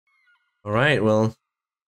All right, well,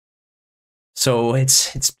 so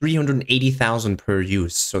it's 380,000 per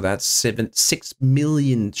use. So that's 6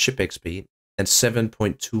 million ship XP and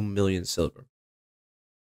 7.2 million silver.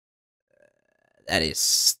 That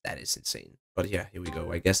is insane. But yeah, here we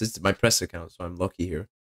go. I guess it's my press account, so I'm lucky here.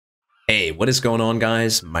 Hey, what is going on,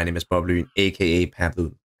 guys? My name is Pablo, aka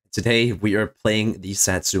Pablo. Today we are playing the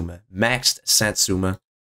Satsuma, maxed Satsuma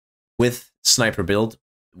with sniper build.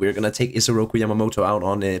 We're gonna take Isoroku Yamamoto out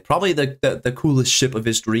on probably the coolest ship of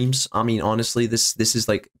his dreams. I mean, honestly, this is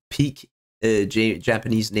like peak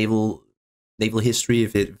Japanese naval history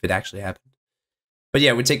if it actually happened. But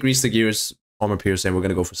yeah, we take Grease the Gears, Armor Pierce, and we're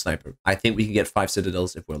gonna go for sniper. I think we can get 5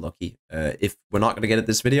 citadels if we're lucky. If we're not gonna get it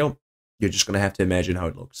this video, you're just gonna have to imagine how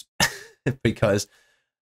it looks because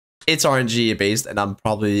it's RNG based, and I'm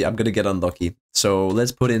gonna get unlucky. So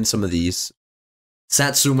let's put in some of these.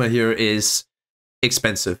 Satsuma here is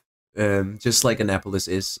expensive, just like Annapolis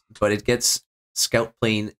is, but it gets Scout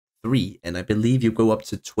Plane 3, and I believe you go up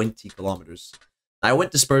to 20 kilometers. I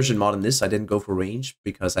went dispersion mod in this. I didn't go for range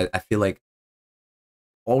because I feel like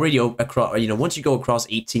already across, once you go across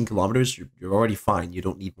 18 kilometers, you're already fine. You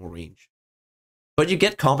don't need more range. But you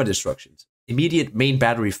get combat instructions. Immediate main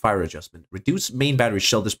battery fire adjustment. Reduce main battery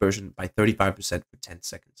shell dispersion by 35% for 10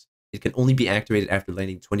 seconds. It can only be activated after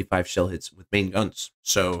landing 25 shell hits with main guns.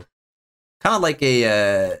 So, kind of like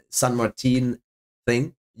a San Martin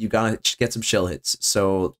thing. You gotta get some shell hits.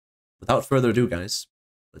 So, without further ado, guys,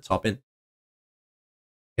 let's hop in.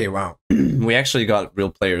 Hey, wow. We actually got real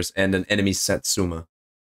players and an enemy Satsuma.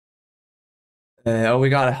 Oh, we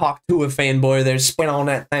got a Hawk Tua fanboy there spin on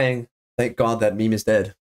that thing. Thank God that meme is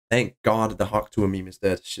dead. Thank God the Hawk Tua meme is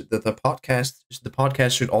dead. The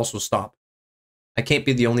podcast should also stop. I can't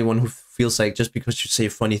be the only one who feels like just because you say a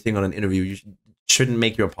funny thing on an interview, you shouldn't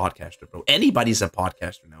make you a podcaster, bro. Anybody's a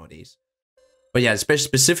podcaster nowadays. But yeah,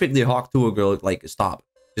 specifically Hawk Tua girl, like, stop.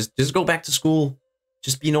 Just go back to school.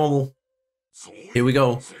 Just be normal. Here we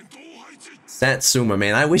go. Satsuma,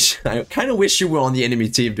 man. I kind of wish you were on the enemy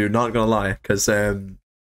team, dude. Not gonna lie, because I'm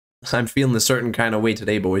feeling a certain kind of way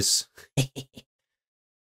today, boys.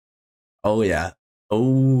 Oh yeah,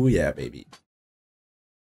 baby.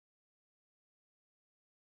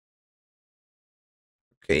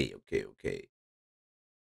 Okay.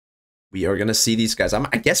 We are gonna see these guys.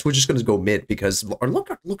 I guess we're just gonna go mid because, or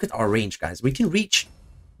look at our range, guys. We can reach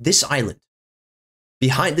this island.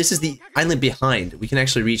 Behind, this is the island behind. We can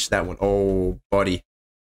actually reach that one. Oh, buddy.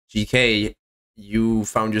 GK, you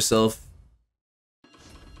found yourself...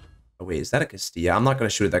 Oh, wait, is that a Castilla? I'm not going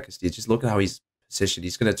to shoot at that Castilla. Just look at how he's positioned.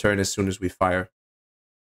 He's going to turn as soon as we fire.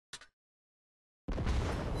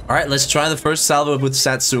 Alright, let's try the first salvo with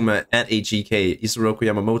Satsuma at a GK. Isoroku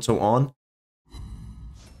Yamamoto on.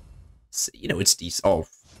 You know, it's decent. Oh,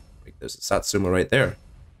 wait, there's a Satsuma right there.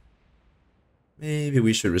 Maybe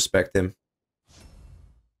we should respect him.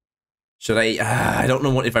 Should I don't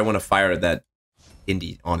know if I want to fire at that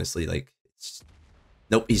indie, honestly. Like,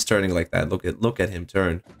 nope, he's turning like that. Look at him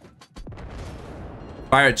turn.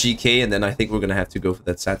 Fire at GK, and then I think we're gonna have to go for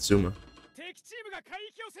that Satsuma.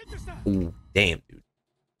 Ooh, damn, dude.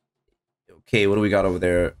 Okay, what do we got over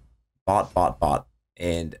there? Bot,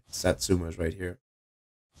 and Satsuma is right here.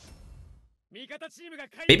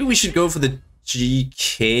 Maybe we should go for the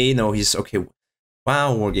GK. No, he's okay.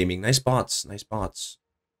 Wow, wargaming. Nice bots.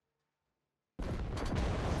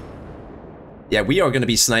 Yeah, we are going to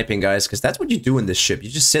be sniping, guys, because that's what you do in this ship. You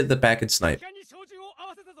just sit at the back and snipe.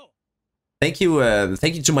 Thank you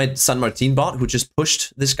to my San Martin bot who just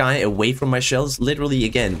pushed this guy away from my shells. Literally,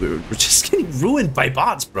 again, we're just getting ruined by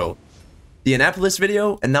bots, bro. The Annapolis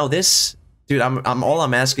video, and now this. Dude, all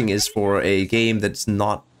I'm asking is for a game that's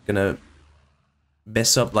not gonna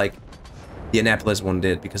mess up like the Annapolis one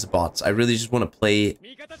did because of bots. I really just want to play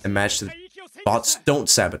a match that bots don't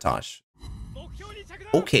sabotage.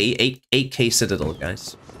 Okay, 8K Citadel,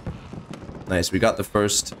 guys. Nice, we got the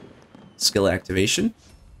first skill activation.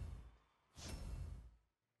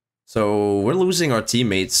 So, we're losing our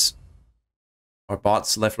teammates. Our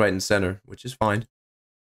bots left, right, and center, which is fine.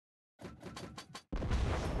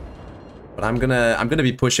 But I'm gonna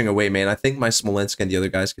be pushing away, man. I think my Smolensk and the other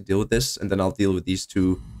guys can deal with this, and then I'll deal with these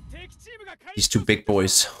two big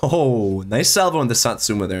boys. Oh, nice salvo on the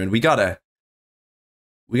Satsuma there, and we got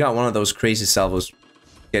one of those crazy salvos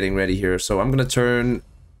getting ready here. So I'm gonna turn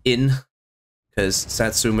in because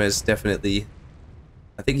Satsuma is definitely,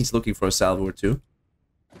 I think he's looking for a salvo or two.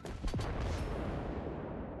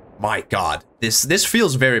 My God, this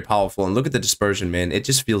feels very powerful, and look at the dispersion, man. It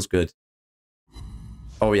just feels good.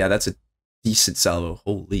 Oh yeah, that's a decent salvo.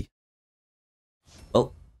 Holy.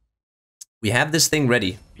 Well, We have this thing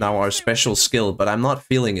ready. Now our special skill, but I'm not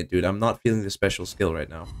feeling it, dude. I'm not feeling the special skill right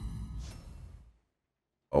now.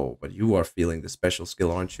 Oh, but you are feeling the special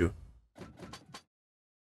skill, aren't you?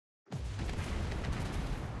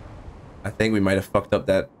 I think we might have fucked up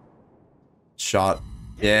that shot.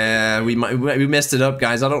 Yeah, we messed it up,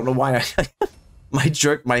 guys. I don't know why I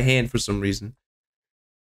jerked my hand for some reason.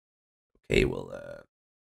 Okay, well,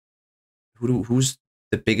 who's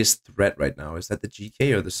the biggest threat right now? Is that the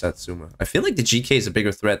GK or the Satsuma? I feel like the GK is a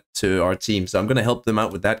bigger threat to our team, so I'm gonna help them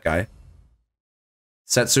out with that guy.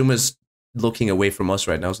 Satsuma's looking away from us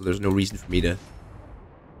right now, so there's no reason for me to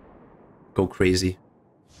go crazy.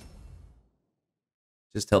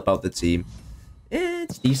 Just help out the team.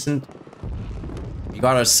 It's decent. We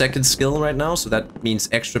got our second skill right now, so that means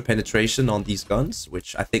extra penetration on these guns,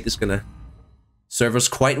 which I think is gonna serve us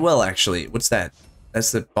quite well, actually. What's that?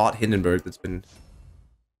 That's the bot Hindenburg that's been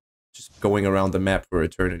just going around the map for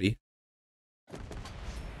eternity.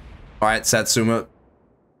 Alright, Satsuma.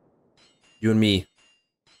 You and me.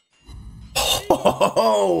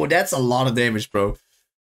 Oh, that's a lot of damage, bro.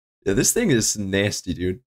 Yeah, this thing is nasty,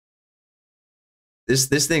 dude.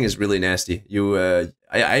 This thing is really nasty.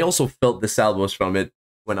 I also felt the salvos from it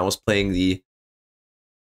when I was playing the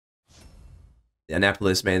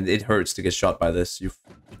Annapolis, man. It hurts to get shot by this. You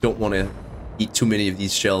don't want to eat too many of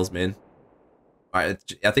these shells, man. Alright,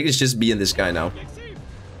 I think it's just me and this guy now.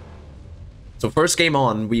 So first game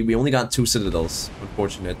on, we only got 2 citadels.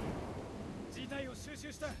 Unfortunate.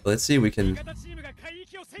 Let's see if we can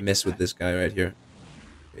mess with this guy right here.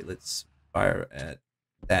 Okay, let's fire at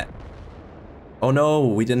that. Oh no,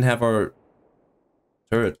 we didn't have our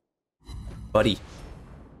turret. Buddy.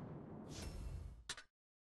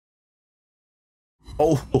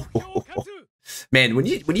 Oh, man, when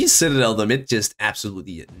you citadel them, it just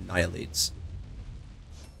absolutely annihilates.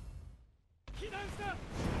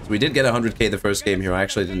 So we did get 100k the first game here. I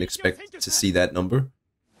actually didn't expect to see that number.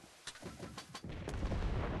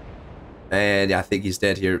 And yeah, I think he's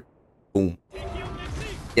dead here. Boom.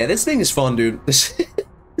 Yeah, this thing is fun, dude. This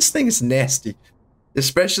thing is nasty.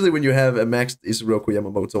 Especially when you have a maxed Isoroku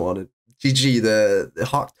Yamamoto on it. GG, the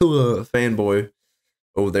Hawk Tua fanboy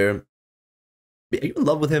over there. Are you in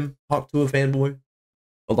love with him, Hawk Tua fanboy?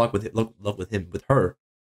 Oh, love with him, with her.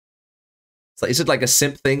 It's like, is it like a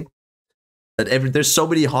simp thing? That there's so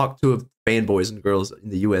many Hawk Tua fanboys and girls in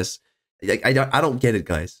the US. I don't get it,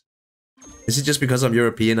 guys. Is it just because I'm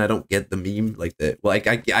European I don't get the meme? Like the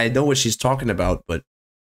I know what she's talking about, but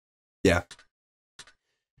yeah.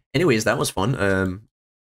 Anyways, that was fun.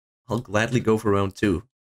 I'll gladly go for round 2.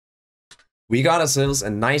 We got ourselves a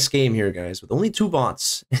nice game here, guys, with only 2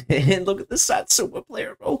 bots. And look at the Satsuma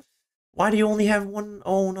player, bro. Why do you only have 1?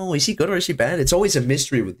 Oh no, is he good or is he bad? It's always a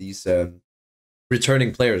mystery with these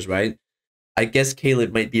returning players, right? I guess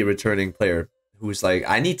Caleb might be a returning player who's like,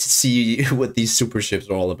 I need to see what these super ships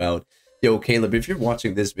are all about. Yo, Caleb, if you're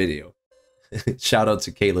watching this video, shout out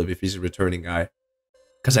to Caleb if he's a returning guy.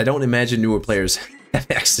 Because I don't imagine newer players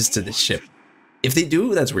have access to this ship. If they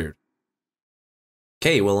do, that's weird.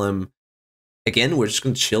 Okay, well, again, we're just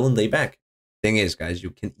gonna chill and lay back. Thing is, guys,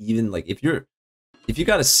 you can even, like, if you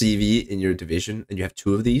got a CV in your division and you have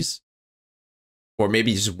 2 of these, or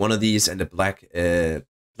maybe just 1 of these and a black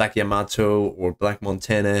Yamato or black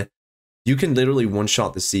Montana, you can literally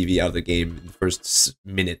one-shot the CV out of the game in the first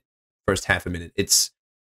half a minute. It's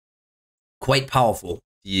quite powerful,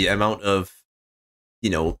 the amount of, you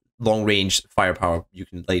know, long-range firepower you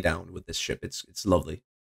can lay down with this ship. It's lovely.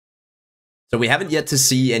 So we haven't yet to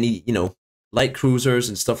see any, you know, light cruisers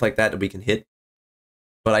and stuff like that we can hit.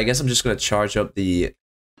 But I guess I'm just gonna charge up the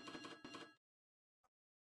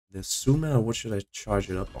Suma. What should I charge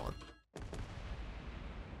it up on?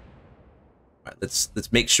 Alright,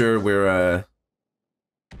 let's make sure we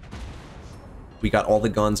got all the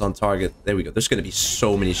guns on target. There we go. There's gonna be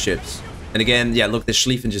so many ships. And again, yeah, look, the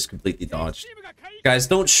Schlieffen just completely dodged. Guys,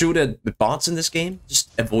 don't shoot at the bots in this game.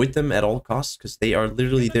 Just avoid them at all costs, because they are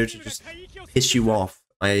literally there to just piss you off.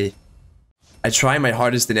 I try my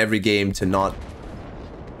hardest in every game to not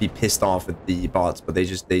be pissed off at the bots, but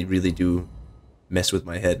they really do mess with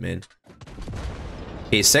my head, man.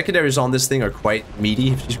 Okay, secondaries on this thing are quite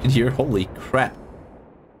meaty, if you can hear. Holy crap.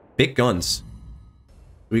 Big guns.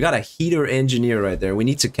 We got a heater engineer right there. We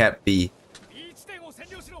need to cap B.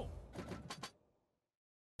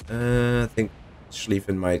 I think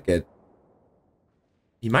Schlieffen might get...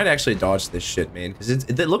 He might actually dodge this shit, man. Because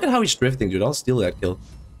look at how he's drifting, dude. I'll steal that kill.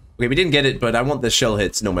 Okay, we didn't get it, but I want the shell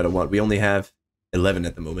hits no matter what. We only have 11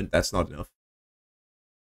 at the moment. That's not enough.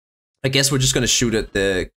 I guess we're just gonna shoot at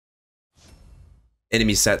the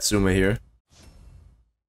enemy Satsuma here.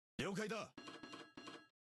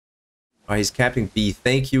 Oh, he's capping B.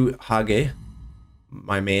 Thank you, Hage,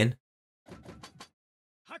 my man.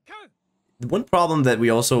 The one problem that we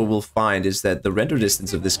also will find is that the render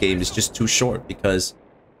distance of this game is just too short, because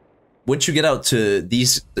once you get out to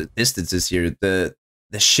these distances here, the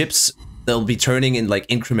ships, they'll be turning in like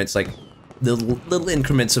increments, like little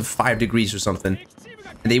increments of 5 degrees or something,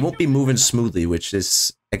 and they won't be moving smoothly, which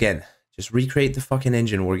is, again, just recreate the fucking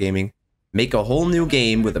engine, Wargaming. Make a whole new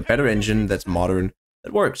game with a better engine that's modern,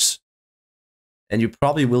 that works. And you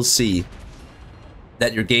probably will see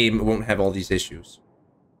that your game won't have all these issues.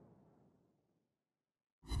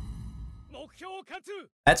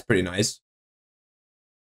 That's pretty nice.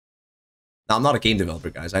 Now, I'm not a game developer,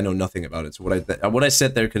 guys. I know nothing about it, so what I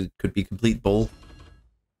said there could be complete bull.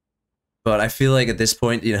 But I feel like at this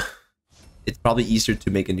point, you know, it's probably easier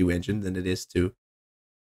to make a new engine than it is to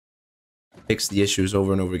fix the issues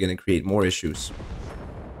over and over again and create more issues.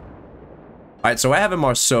 Alright, so I have a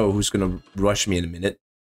Marceau who's gonna rush me in a minute.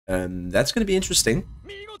 That's gonna be interesting.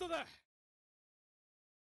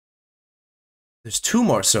 There's 2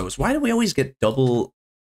 Marceaus. Why do we always get double...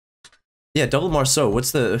 Yeah, double Marceau.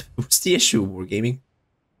 What's the issue, Wargaming?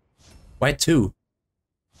 Why 2?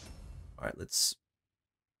 Alright, let's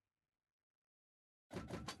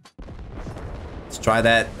try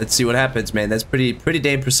that. Let's see what happens, man. That's pretty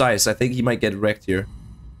damn precise. I think he might get wrecked here.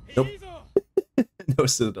 Nope. No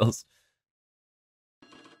citadels.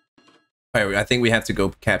 Alright, I think we have to go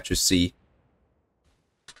capture C.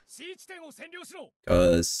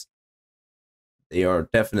 Because they are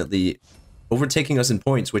definitely overtaking us in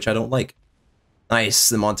points, which I don't like. Nice,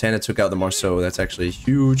 the Montana took out the Marceau. That's actually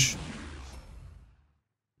huge.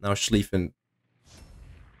 Now Schlieffen.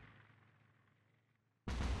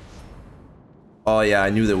 Oh yeah, I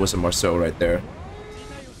knew there was a Marceau right there.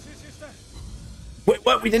 Wait,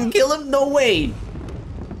 what? We didn't kill him? No way!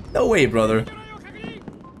 No way, brother.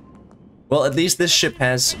 Well, at least this ship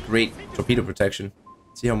has great torpedo protection.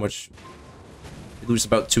 See how much... You lose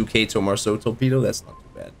about 2k to a Marceau torpedo? That's not too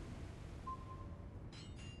bad.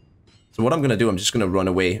 So what I'm gonna do, I'm just gonna run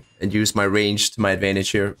away and use my range to my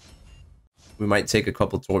advantage here. We might take a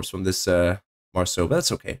couple torps from this Marceau, but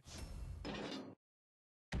that's okay.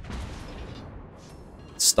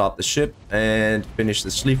 Let's stop the ship and finish the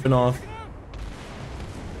Schlieffen off.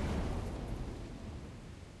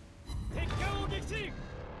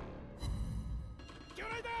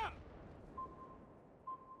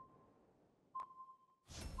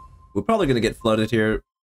 We're probably gonna get flooded here.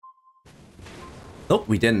 Nope,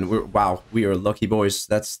 we didn't. Wow, we are lucky boys.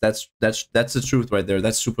 That's the truth right there.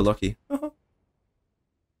 That's super lucky.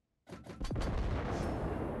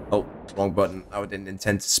 Oh, wrong button. I didn't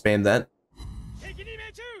intend to spam that.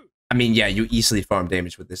 I mean, yeah, you easily farm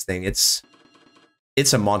damage with this thing. It's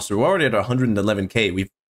a monster. We're already at 111k. I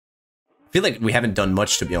feel like we haven't done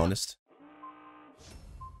much, to be honest.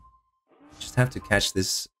 Just have to catch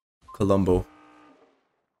this Colombo.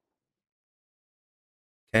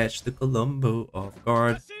 Catch the Colombo off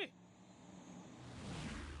guard.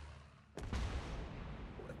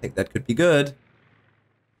 I think that could be good.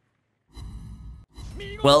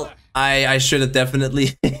 Well, I should have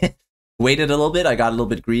definitely waited a little bit. I got a little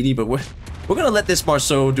bit greedy, but we're gonna let this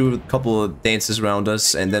Marceau do a couple of dances around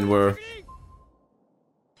us, and then we're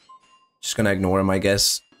just gonna ignore him, I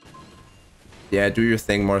guess. Yeah, do your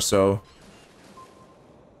thing, Marceau.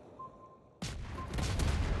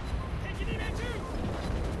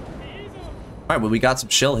 Alright, well, we got some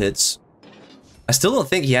shell hits. I still don't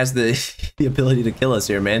think he has the, the ability to kill us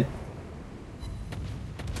here, man.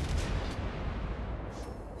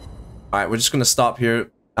 Alright, we're just gonna stop here.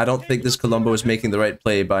 I don't think this Colombo is making the right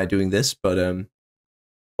play by doing this, but,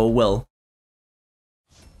 oh well.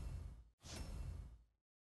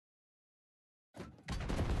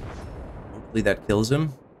 Hopefully that kills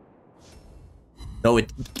him. No,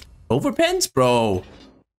 it... Overpens? Bro!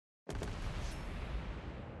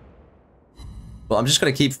 Well, I'm just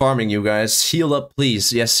gonna keep farming you guys. Heal up,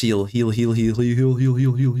 please. Yes, heal. Heal, heal, heal, heal, heal, heal,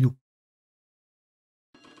 heal, heal, heal.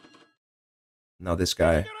 Now this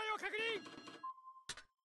guy.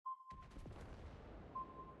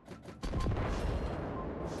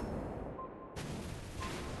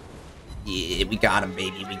 Yeah, we got him,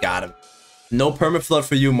 baby. We got him. No permaflood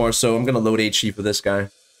for you, Marceau. I'm gonna load HE for this guy.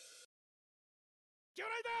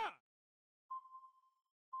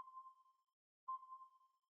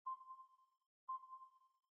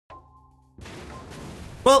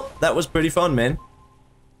 Well, that was pretty fun, man.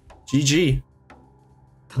 GG.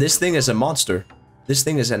 This thing is a monster. This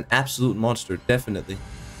thing is an absolute monster, definitely.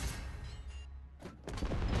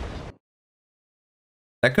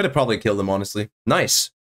 That could have probably killed him, honestly.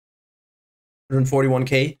 Nice.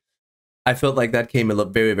 141k. I felt like that came a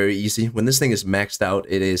lot very, very easy. When this thing is maxed out,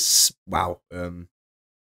 it is, wow,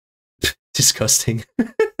 disgusting,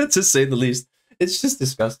 to say the least. It's just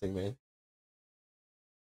disgusting, man.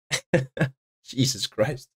 Jesus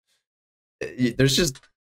Christ. There's just,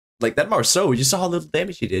 like, that Marceau, you saw how little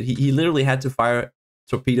damage he did. He literally had to fire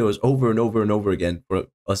torpedoes over and over and over again for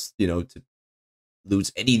us, you know, to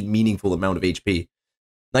lose any meaningful amount of HP.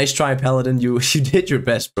 Nice try, Paladin. You did your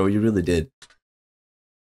best, bro. You really did.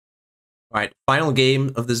 Alright, final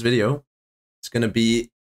game of this video. It's gonna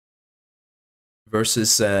be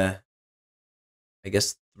versus, I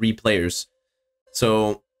guess, 3 players.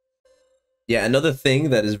 So, yeah, another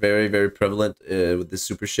thing that is very, very prevalent with the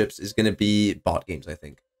super ships is gonna be bot games, I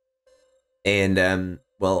think. And,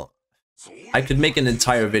 well, I could make an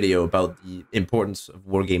entire video about the importance of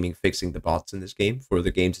wargaming fixing the bots in this game for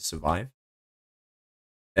the game to survive.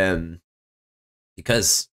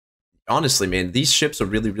 Because honestly, man, these ships are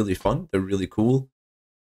really, really fun. They're really cool.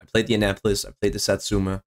 I played the Annapolis, I played the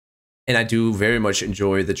Satsuma, and I do very much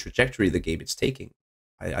enjoy the trajectory the game is taking.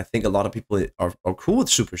 I think a lot of people are cool with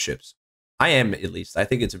super ships. I am, at least. I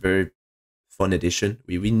think it's a very fun addition.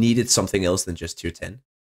 We needed something else than just tier 10.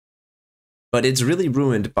 But it's really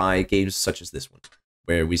ruined by games such as this one,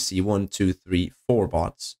 where we see 1, 2, 3, 4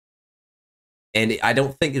 bots. And I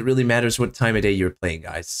don't think it really matters what time of day you're playing,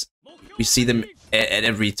 guys. We see them at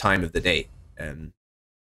every time of the day. And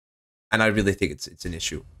I really think it's an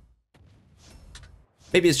issue.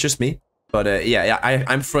 Maybe it's just me. But yeah,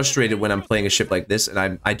 I'm frustrated when I'm playing a ship like this,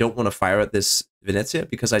 and I don't want to fire at this Venezia,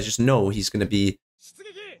 because I just know he's going to be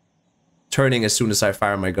turning as soon as I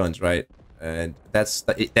fire my guns, right? And that's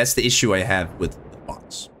the issue I have with the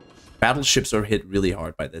bots. Battleships are hit really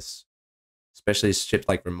hard by this. Especially ships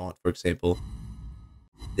like Vermont, for example.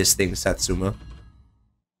 This thing, Satsuma.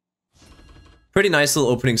 Pretty nice little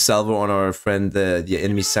opening salvo on our friend, the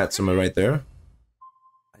enemy Satsuma right there.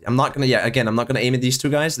 I'm not gonna, yeah, again, I'm not gonna aim at these 2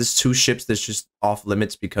 guys. There's 2 ships that's just off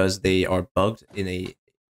limits because they are bugged in a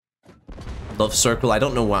love circle. I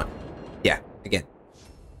don't know why. Yeah, again.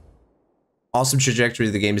 Awesome trajectory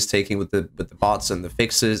the game is taking with the bots and the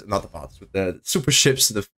fixes, not the bots, with the super ships,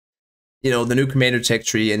 the new commander tech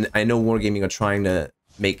tree, and I know Wargaming are trying to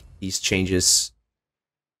make these changes,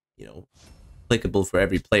 applicable for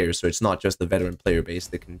every player, so it's not just the veteran player base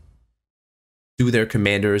that can do their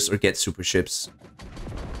commanders or get super ships.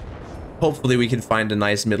 Hopefully we can find a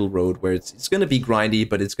nice middle road where it's going to be grindy,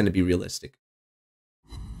 but it's going to be realistic.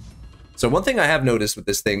 So one thing I have noticed with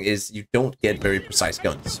this thing is you don't get very precise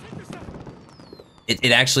guns.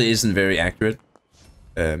 It actually isn't very accurate.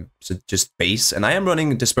 So just base. And I am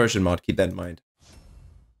running dispersion mod, keep that in mind.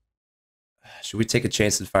 Should we take a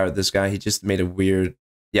chance and fire at this guy? He just made a weird...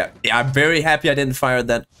 Yeah, I'm very happy I didn't fire at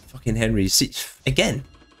that fucking Henry. See, again,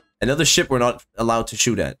 another ship we're not allowed to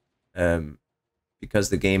shoot at.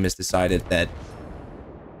 Because the game has decided that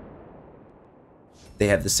they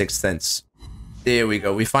have the 6th sense. There we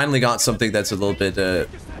go. We finally got something that's a little bit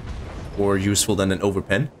more useful than an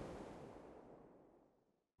overpen.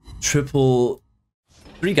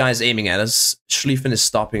 3 guys aiming at us. Schlieffen is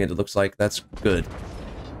stopping it, it looks like. That's good.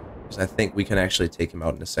 Because I think we can actually take him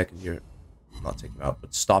out in a second here. Not take him out,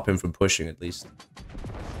 but stop him from pushing at least.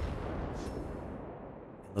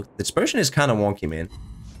 Look, the dispersion is kind of wonky, man.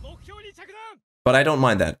 But I don't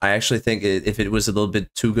mind that. I actually think if it was a little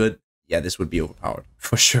bit too good, yeah, this would be overpowered.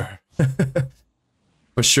 For sure.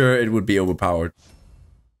 For sure it would be overpowered.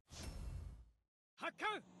 I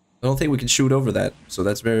don't think we can shoot over that, so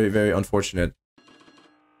that's very, very unfortunate.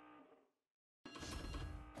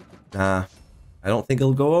 Nah, I don't think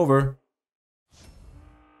it'll go over.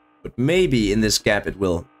 But maybe in this gap it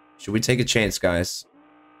will. Should we take a chance, guys?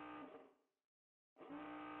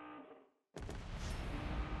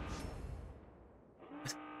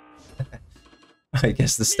 I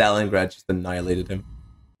guess the Stalingrad just annihilated him.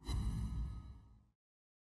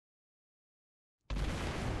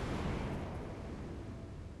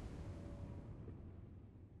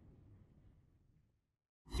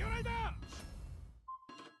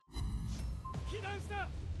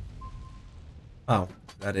 Wow,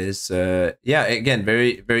 that is, yeah, again,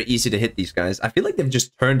 very, very easy to hit these guys. I feel like they've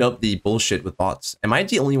just turned up the bullshit with bots. Am I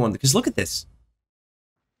the only one? Because look at this.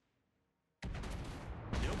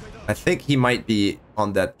 I think he might be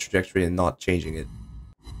on that trajectory and not changing it.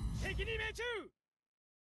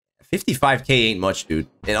 55k ain't much, dude.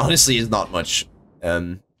 It honestly is not much.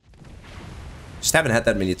 Just haven't had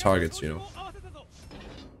that many targets, Okay,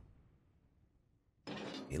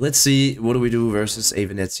 let's see, what do we do versus a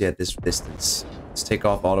Venezia at this distance? Let's take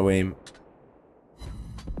off auto aim.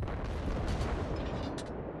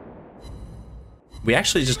 We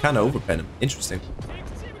actually just kind of overpen him. Interesting.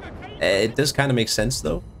 It does kind of make sense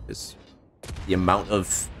though, because the amount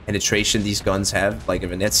of penetration these guns have. Like if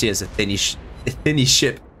Venezia is a thinny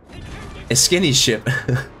ship, a skinny ship.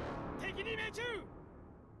 Right,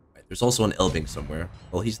 there's also an Elbing somewhere.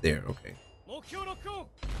 Well, he's there. Okay.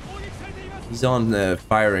 He's on the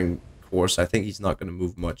firing course. I think he's not going to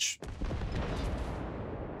move much.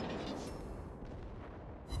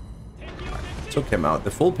 Took him out.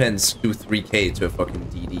 The full pens do 3k to a fucking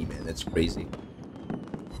DD, man. That's crazy.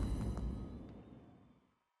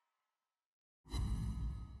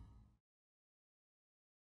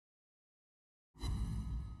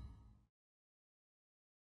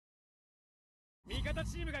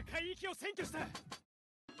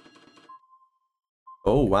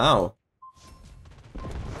 Oh, wow.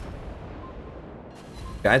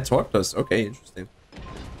 Guy torped us. Okay, interesting.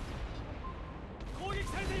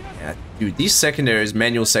 Yeah, dude, these secondaries,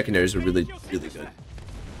 manual secondaries are really, really good.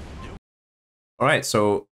 Alright,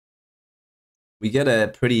 so we get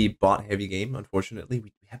a pretty bot-heavy game, unfortunately.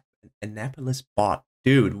 We have an Annapolis bot.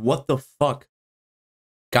 Dude, what the fuck?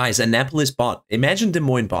 Guys, Annapolis bot. Imagine Des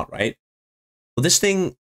Moines bot, right? Well, this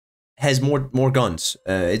thing has more guns.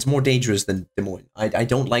 It's more dangerous than Des Moines. I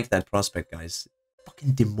don't like that prospect, guys.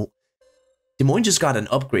 Fucking Des Moines. Des Moines just got an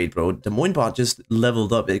upgrade, bro. Des Moines bot just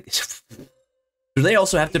leveled up. Do they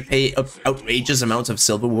also have to pay outrageous amounts of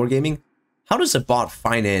silver wargaming? How does a bot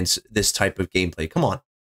finance this type of gameplay? Come on.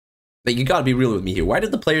 Like, you gotta be real with me here. Why do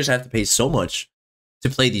the players have to pay so much to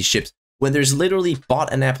play these ships when there's literally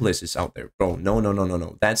bot Annapolises out there? Bro,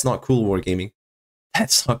 no. That's not cool, wargaming.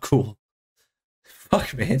 That's not cool.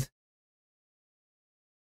 Fuck, man.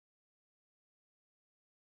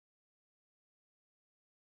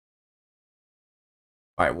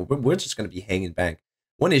 Alright, well, we're just gonna be hanging back.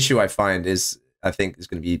 One issue I find is, I think is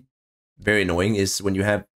going to be very annoying, is when you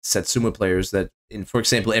have Satsuma players that, in, for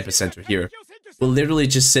example, Epicenter here, will literally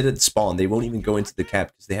just sit at the spawn. They won't even go into the cap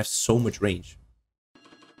because they have so much range.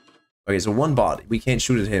 Okay, so one bot, we can't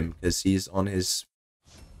shoot at him because he's on his,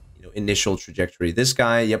 you know, initial trajectory. This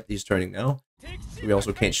guy, yep, he's turning now. So we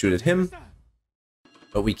also can't shoot at him,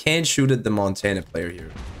 but we can shoot at the Montana player here.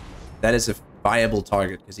 That is a viable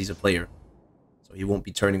target because he's a player, so he won't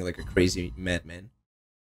be turning like a crazy madman.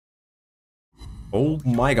 Oh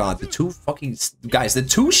my god, the two fucking... Guys, the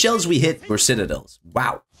two shells we hit were Citadels.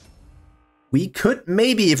 Wow. We could,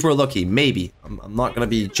 maybe, if we're lucky, maybe. I'm not gonna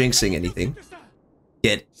be jinxing anything.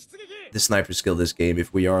 Get the sniper skill this game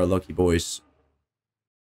if we are lucky boys.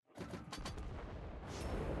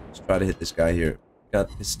 Let's try to hit this guy here. Got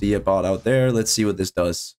Castilla bot out there. Let's see what this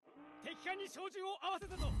does.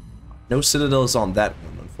 No Citadels on that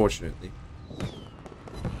one, unfortunately.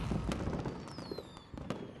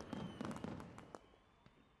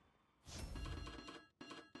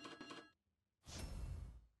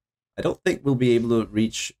 I don't think we'll be able to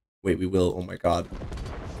reach... Wait, we will. Oh my god.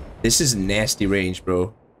 This is nasty range,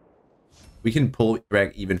 bro. We can pull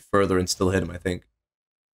drag even further and still hit him, I think.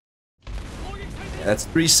 Yeah, that's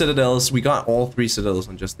 3 Citadels. We got all 3 Citadels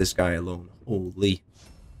on just this guy alone. Holy.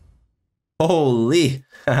 Holy.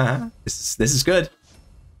 This is good.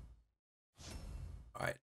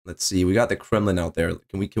 Alright, let's see. We got the Kremlin out there.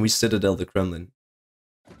 Can we Citadel the Kremlin?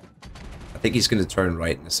 I think he's gonna turn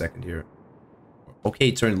right in a second here.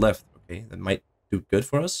 Okay, turn left. Okay, that might do good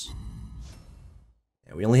for us.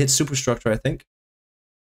 Yeah, we only hit superstructure, I think.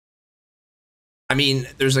 I mean,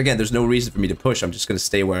 there's no reason for me to push. I'm just gonna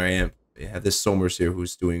stay where I am. I have this Somers here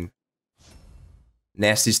who's doing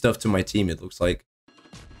nasty stuff to my team, it looks like.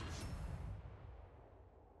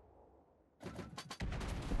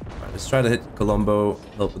 Alright, let's try to hit Colombo,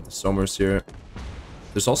 help with the Somers here.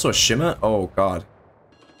 There's also a Shima. Oh god.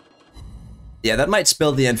 Yeah, that might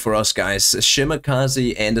spell the end for us, guys. A Shima,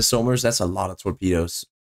 Kazi, and a Somers, that's a lot of torpedoes.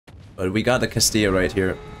 But we got the Castilla right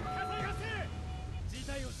here.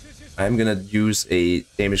 I'm gonna use a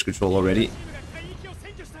damage control already.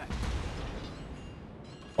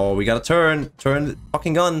 Oh, we gotta turn. Turn the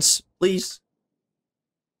fucking guns, please.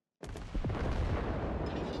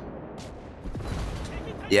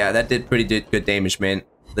 Yeah, that did pretty good damage, man.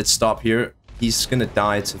 Let's stop here. He's gonna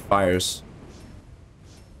die to fires.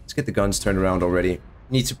 Let's get the guns turned around already.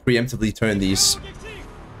 Need to preemptively turn these.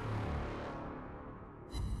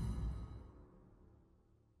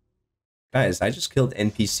 Guys, I just killed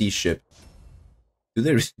NPC ship.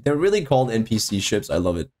 Dude, they're really called NPC ships. I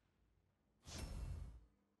love it.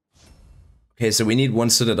 Okay, so we need 1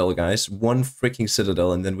 Citadel, guys. 1 freaking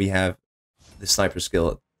Citadel, and then we have the sniper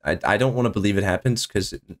skill. I don't want to believe it happens,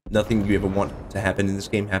 because nothing you ever want to happen in this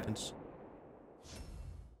game happens.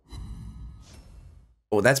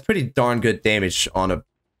 Oh, that's pretty darn good damage on a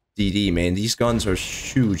DD, man. These guns are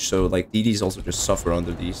huge, so like DDs also just suffer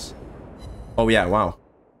under these. Oh yeah, wow.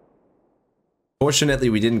 Fortunately,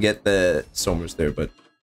 we didn't get the Somers there, but...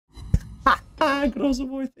 Grosso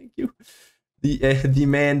boy, thank you. The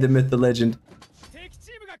man, the myth, the legend.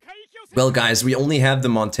 Well, guys, we only have the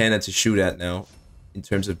Montana to shoot at now, in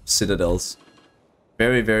terms of citadels.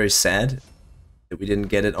 Very, very sad that we didn't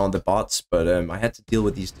get it on the bots, but I had to deal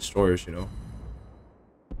with these destroyers, you know.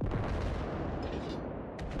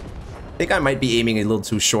 I think I might be aiming a little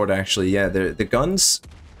too short, actually. Yeah, the guns...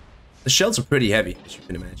 The shells are pretty heavy, as you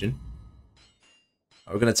can imagine.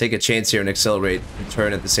 We're gonna take a chance here and accelerate and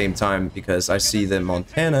turn at the same time, because I see the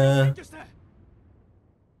Montana.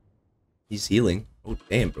 He's healing. Oh,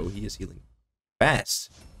 damn, bro. He is healing.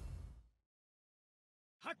 Fast.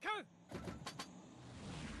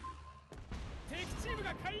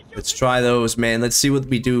 Let's try those, man. Let's see what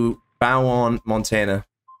we do. Bow on Montana.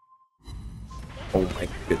 Oh my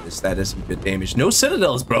goodness, that is some good damage. No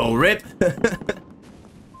citadels, bro. Rip.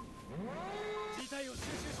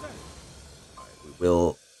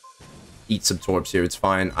 We'll eat some torps here. It's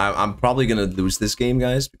fine. I'm probably gonna lose this game,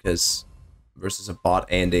 guys, because versus a bot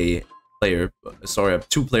and a player. Sorry, I have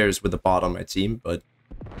 2 players with a bot on my team, but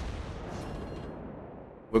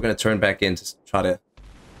we're gonna turn back in to try to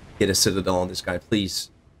get a citadel on this guy,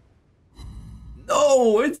 please.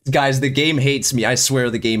 No, guys, the game hates me. I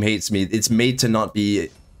swear the game hates me. It's made to not be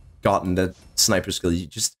gotten, that sniper skill. You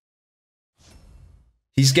just...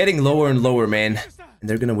 He's getting lower and lower, man. And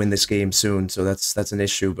they're gonna win this game soon, so that's an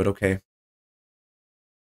issue, but okay.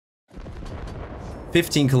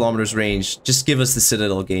 15 kilometers range. Just give us the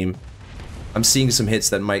citadel game. I'm seeing some hits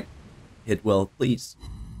that might hit well, please.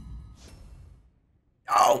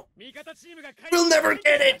 Oh! We'll never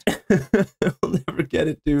get it! We'll never get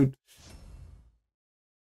it, dude.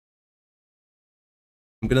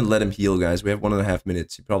 I'm gonna let him heal, guys. We have 1.5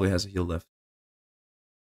 minutes. He probably has a heal left.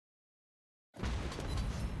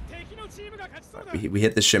 We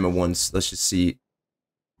hit the shimmer once. Let's just see.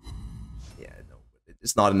 Yeah, no,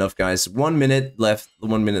 it's not enough, guys. 1 minute left.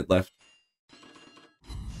 1 minute left.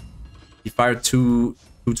 He fired two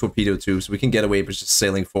torpedo tubes. We can get away with just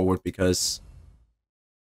sailing forward because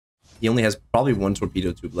he only has probably 1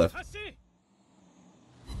 torpedo tube left.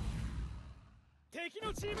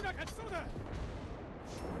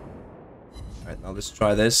 Alright, now let's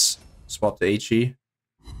try this. Swap to HE.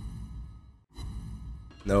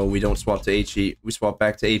 No, we don't swap to HE. We swap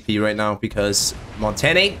back to AP right now because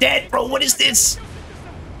Montana ain't dead, bro. What is this?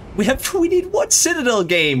 We need 1 Citadel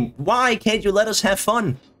game. Why can't you let us have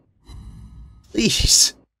fun?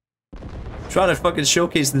 Please. Try to fucking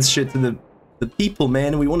showcase this shit to the people,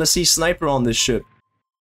 man. We want to see Sniper on this ship.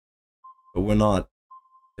 But we're not.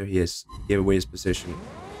 There he is. He gave away his position.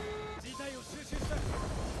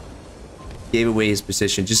 Gave away his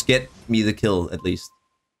position. Just get me the kill, at least.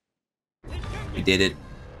 We did it.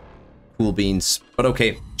 Cool beans. But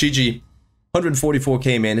okay, GG.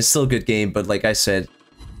 144k, man. It's still a good game, but like I said,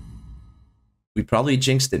 we probably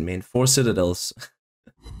jinxed it, man. 4 citadels.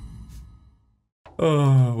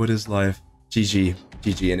 Oh, what is life? GG.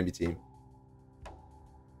 GG, enemy team.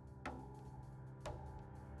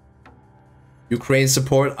 Ukraine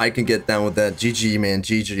support, I can get down with that. GG, man.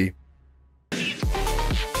 GG.